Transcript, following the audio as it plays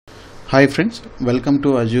Hi friends, welcome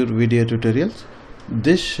to Azure video tutorials.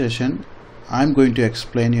 This session I am going to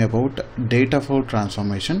explain you about DATAFLOW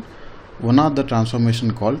transformation, one of the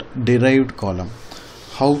transformation called derived column.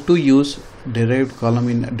 How to use derived column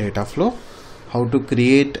in DATAFLOW, how to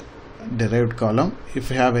create derived column if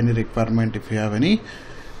you have any requirement, if you have any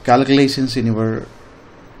calculations in your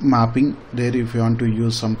mapping there, if you want to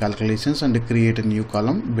use some calculations and create a new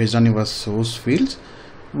column based on your source fields,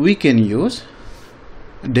 we can use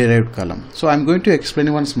derived column. So I'm going to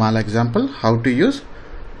explain one small example how to use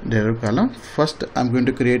derived column. First I'm going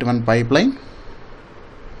to create one pipeline.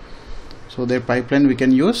 So the pipeline we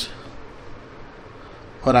can use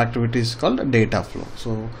for activities called DATAFLOW.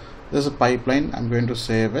 So this is a pipeline. I'm going to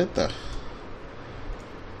say with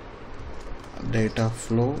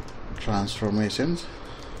DATAFLOW transformations.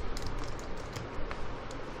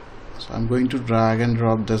 So I'm going to drag and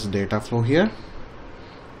drop this DATAFLOW here.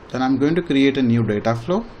 Then I'm going to create a new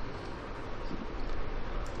DATAFLOW.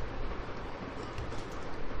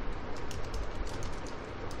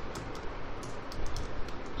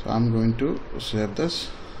 So I'm going to save this.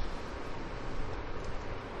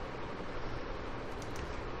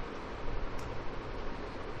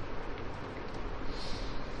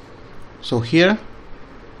 So here,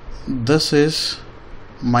 this is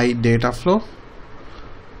my DATAFLOW.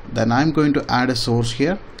 Then I'm going to add a source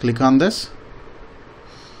here. Click on this.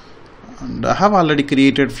 And I have already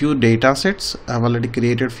created few data sets.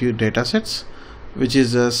 Which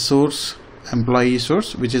is a source, employee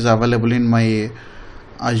source, which is available in my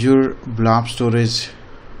Azure blob storage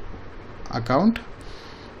account.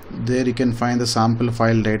 There you can find the sample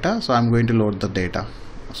file data. So I'm going to load the data.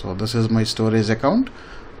 So this is my storage account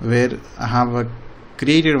where I have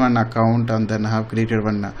created one account, and then I have created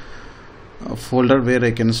one folder where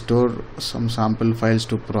I can store some sample files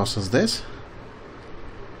to process this.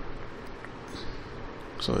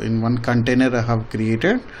 So in one container I have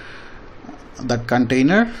created that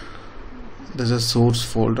container. There's a source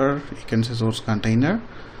folder, you can say source container.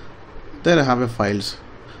 There I have a files,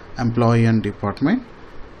 employee and department.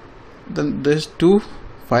 Then there's two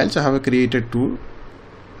files. I have created two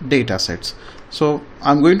data sets. So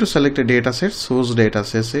I'm going to select a data set. Source data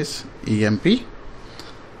set is EMP.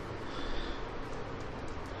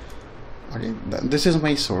 Okay, then this is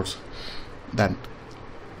my source. Then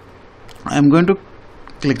I'm going to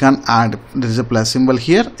click on add. There is a plus symbol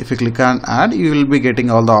here. If you click on add, you will be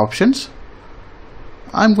getting all the options.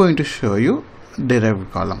 I'm going to show you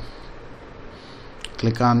derived column.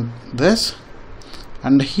 Click on this,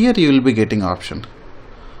 and here you will be getting option.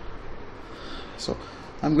 So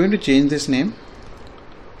I'm going to change this name,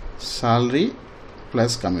 salary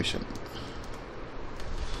plus commission.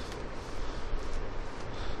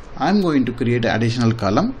 I'm going to create an additional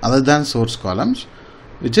column other than source columns,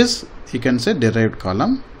 which is, you can say, derived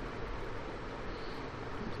column.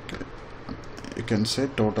 Okay. You can say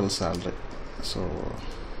total salary. So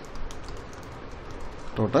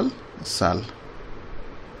total sal.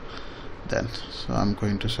 Then so I'm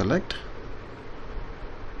going to select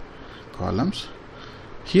columns.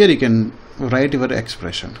 Here you can write your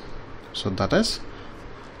expression. So that is,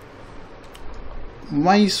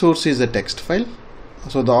 my source is a text file.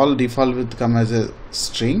 So the all default will come as a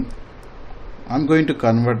string. I'm going to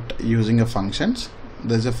convert using a functions.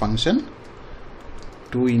 There's a function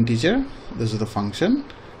to integer. This is the function.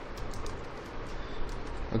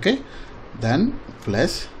 Okay, then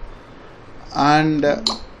plus, and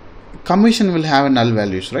commission will have a null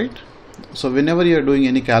values, right? So whenever you are doing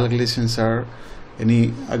any calculations or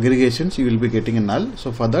any aggregations, you will be getting a null.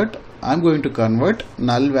 So for that, I'm going to convert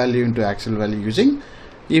null value into actual value using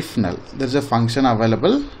if null. There's a function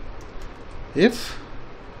available, if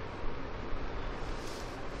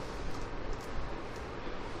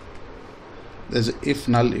there's if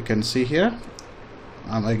null, you can see here.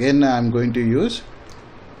 Again I'm going to use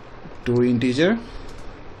to integer.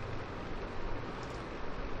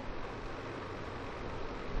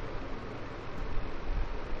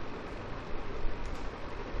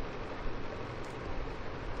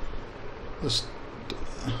 Just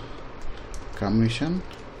commission,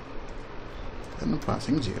 and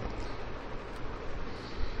passing 0.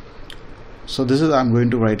 So this is, I'm going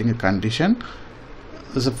to writing a condition.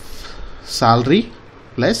 This is a salary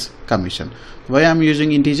plus commission. Why I'm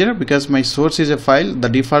using integer? Because my source is a file. The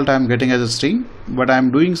default I'm getting as a string, but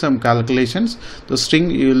I'm doing some calculations. The string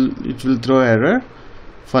it will throw error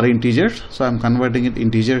for integer. So I'm converting it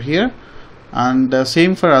integer here, and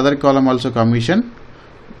same for other column also commission.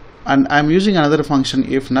 And I'm using another function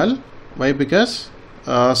if null. Why? Because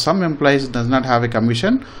some employees does not have a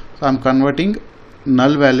commission. So I'm converting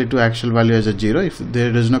null value to actual value as a 0. If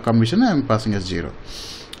there is no commission, I am passing as 0.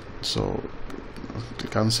 So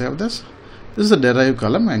click on save this. This is the derived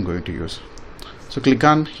column I'm going to use. So click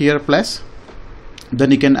on here plus,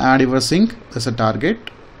 then you can add your sink. There's a target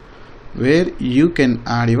where you can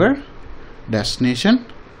add your destination.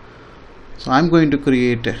 So I'm going to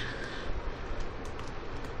create a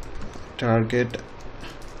target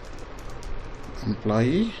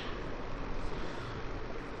employee.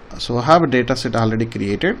 So I have a data set already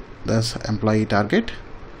created. That's employee target.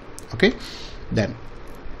 Okay, then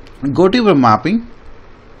go to your mapping.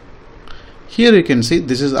 Here you can see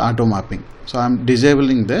this is auto mapping. So I'm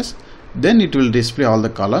disabling this. Then it will display all the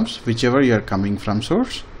columns whichever you are coming from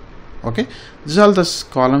source. Okay, this is all the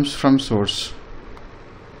columns from source.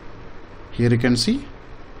 Here you can see,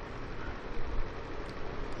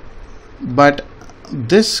 but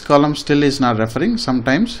this column still is not referring.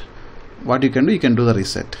 Sometimes what you can do the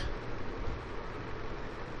reset.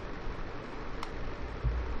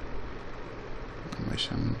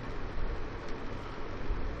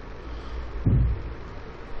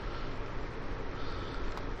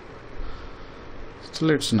 Still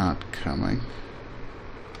it's not coming.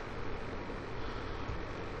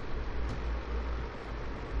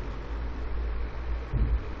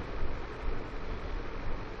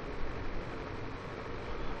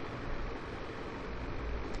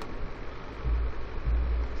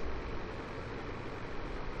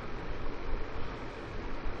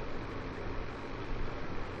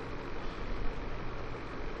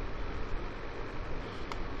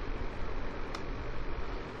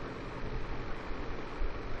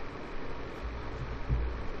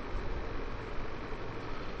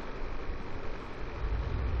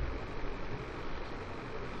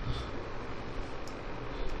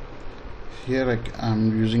 Here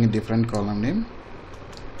I'm using a different column name.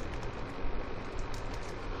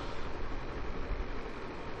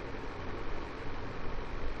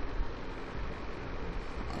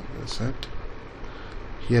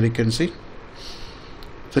 Here you can see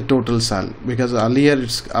the total cell, because earlier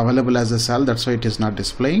it's available as a cell, that's why it is not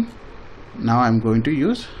displaying. Now I'm going to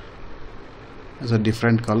use as a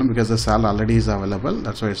different column because the cell already is available,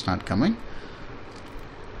 that's why it's not coming.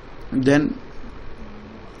 Then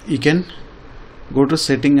you can go to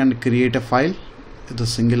setting and create a file, the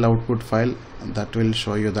single output file that will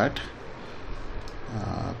show you that.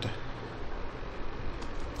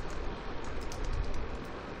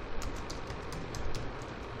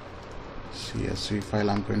 CSV file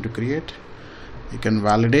I'm going to create. You can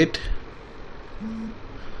validate,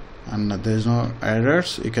 and there is no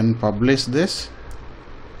errors. You can publish this,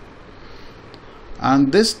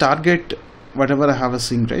 and this target, whatever I have a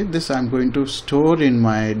sync, right, this I'm going to store in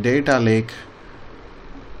my data lake.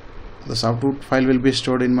 This output file will be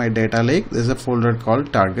stored in my data lake. There's a folder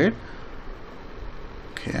called target.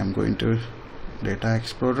 Okay, I'm going to data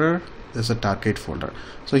explorer. There's a target folder.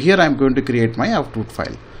 So here I'm going to create my output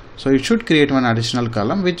file. So it should create one additional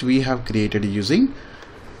column which we have created using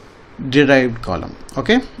derived column.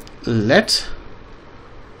 Okay, you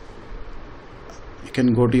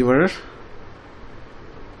can go to your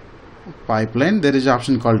pipeline. There is an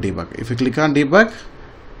option called debug. If you click on debug,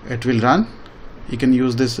 it will run. You can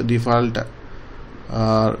use this default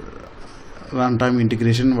runtime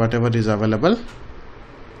integration, whatever is available.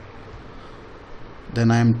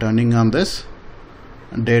 Then I am turning on this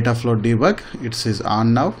DATAFLOW debug. It says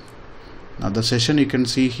on now. Now the session you can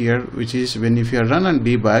see here, which is when if you are run and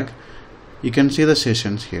debug, you can see the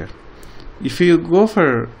sessions here. If you go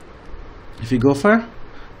for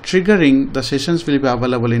triggering, the sessions will be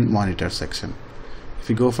available in monitor section. If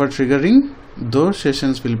you go for triggering, those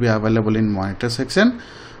sessions will be available in monitor section.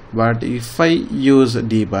 But if I use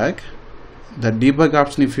debug, the debug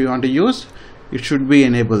option, if you want to use, it should be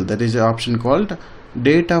enabled. That is an option called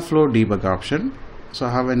DATAFLOW debug option. So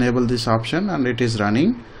I have enabled this option and it is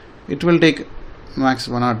running. It will take max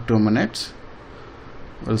 1 or 2 minutes.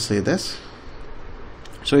 We'll see this.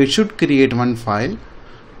 So it should create one file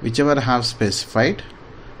whichever I have specified.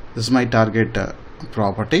 This is my target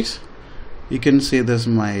properties. You can see this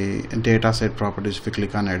my data set properties. If you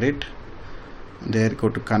click on edit, there go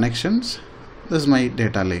to connections. This is my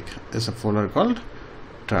data lake. There's a folder called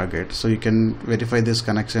target. So you can verify these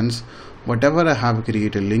connections. Whatever I have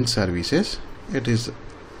created link services, it is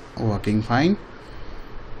working fine.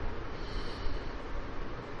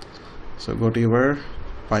 So go to your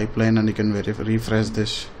pipeline and you can refresh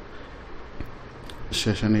this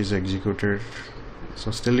session is executed.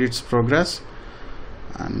 So still it's progress,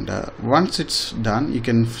 and once it's done you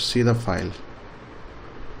can see the file.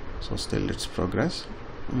 So still it's progress.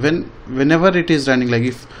 Whenever it is running, like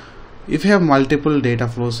if you have multiple data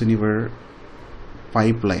flows in your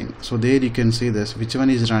pipeline, so there you can see this which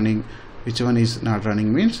one is running which one is not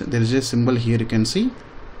running means there is a symbol here, you can see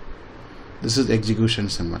this is execution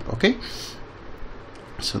symbol. Okay,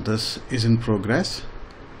 so this is in progress.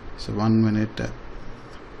 So 1 minute.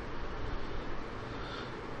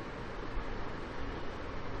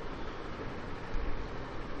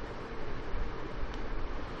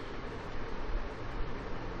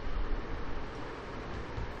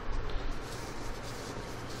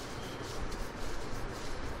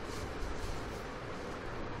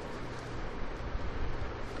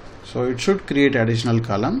 So it should create additional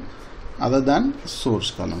column other than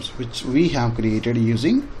source columns, which we have created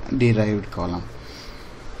using derived column.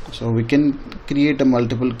 So we can create a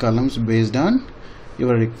multiple columns based on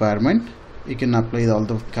your requirement. You can apply all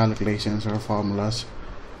the calculations or formulas,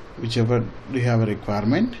 whichever you have a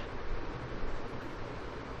requirement.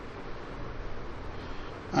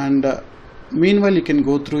 And meanwhile, you can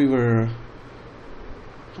go through your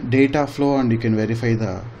data flow and you can verify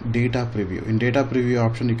the data preview. In data preview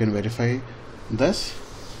option, you can verify this.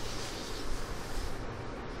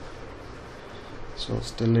 So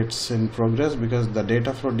still it's in progress because the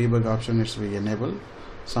data flow debug option is we enable.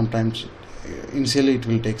 Sometimes initially it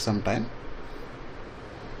will take some time.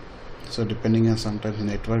 So depending on sometimes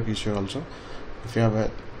network issue also, if you have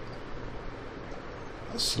a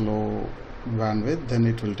slow bandwidth, then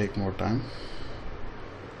it will take more time.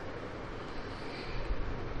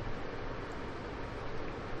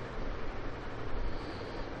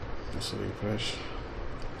 Just refresh.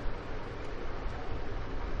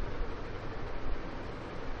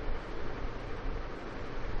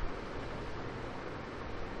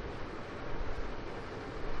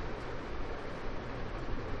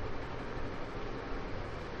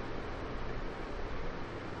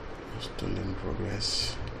 Still in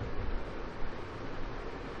progress.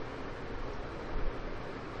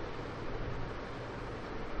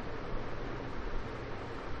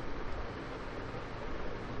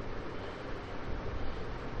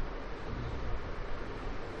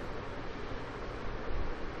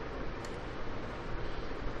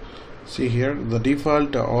 See here the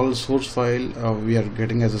default all source file we are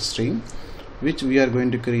getting as a string, which we are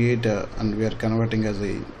going to create and we are converting as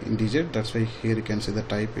a integer. That's why here you can see the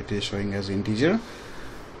type, it is showing as integer.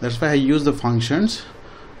 That's why I use the functions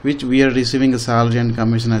which we are receiving a salary and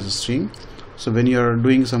commission as a string. So when you are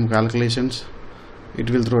doing some calculations, it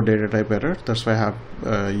will throw data type error. That's why I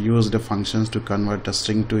have used the functions to convert a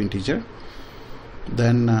string to integer.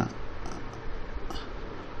 Then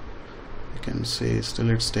you can see still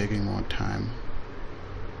it's taking more time.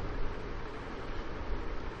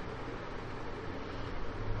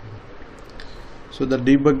 So the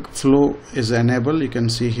debug flow is enabled. You can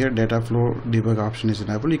see here data flow debug option is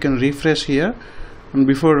enabled. You can refresh here, and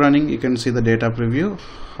before running you can see the data preview,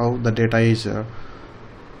 how the data is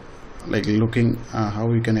like looking,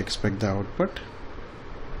 how you can expect the output.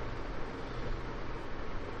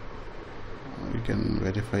 You can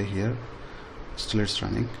verify here, still it's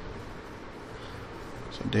running.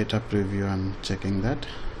 So data preview, I'm checking that.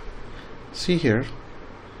 See here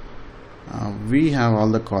we have all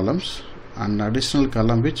the columns, and additional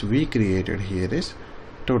column which we created here is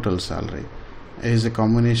total salary. It is a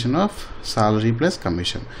combination of salary plus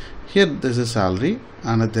commission. Here this is salary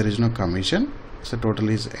and there is no commission, so total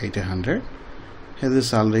is 800. Here the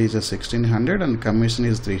salary is 1600 and commission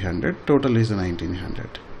is 300, total is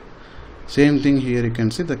 1900. Same thing here, you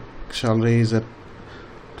can see the salary is at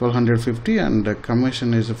 1250 and the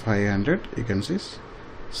commission is 500, you can see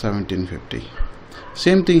 1750.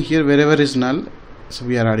 Same thing here, wherever is null, so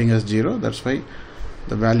we are adding as 0. That's why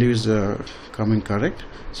the value is coming correct.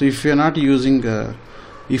 So if you are not using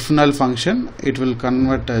if null function, it will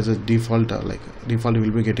convert as a default, like default you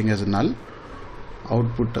will be getting as a null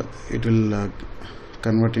output. It will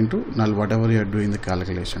convert into null whatever you are doing the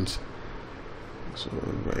calculations. So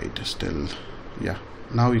wait, still, yeah,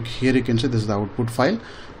 now here you can see this is the output file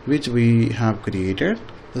which we have created.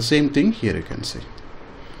 The same thing here you can see.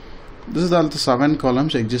 This is all the 7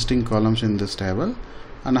 columns, existing columns in this table,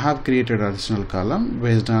 and I have created additional column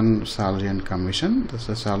based on salary and commission. This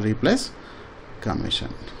is salary plus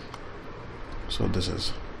commission. So this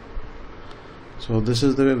is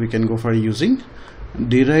the way we can go for using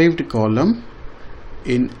derived column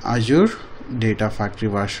in Azure Data Factory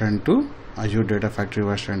version 2, Azure Data Factory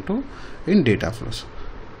version 2 in DATAFLOW.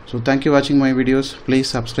 So thank you for watching my videos. Please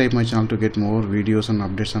subscribe my channel to get more videos and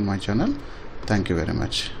updates on my channel. Thank you very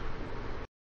much.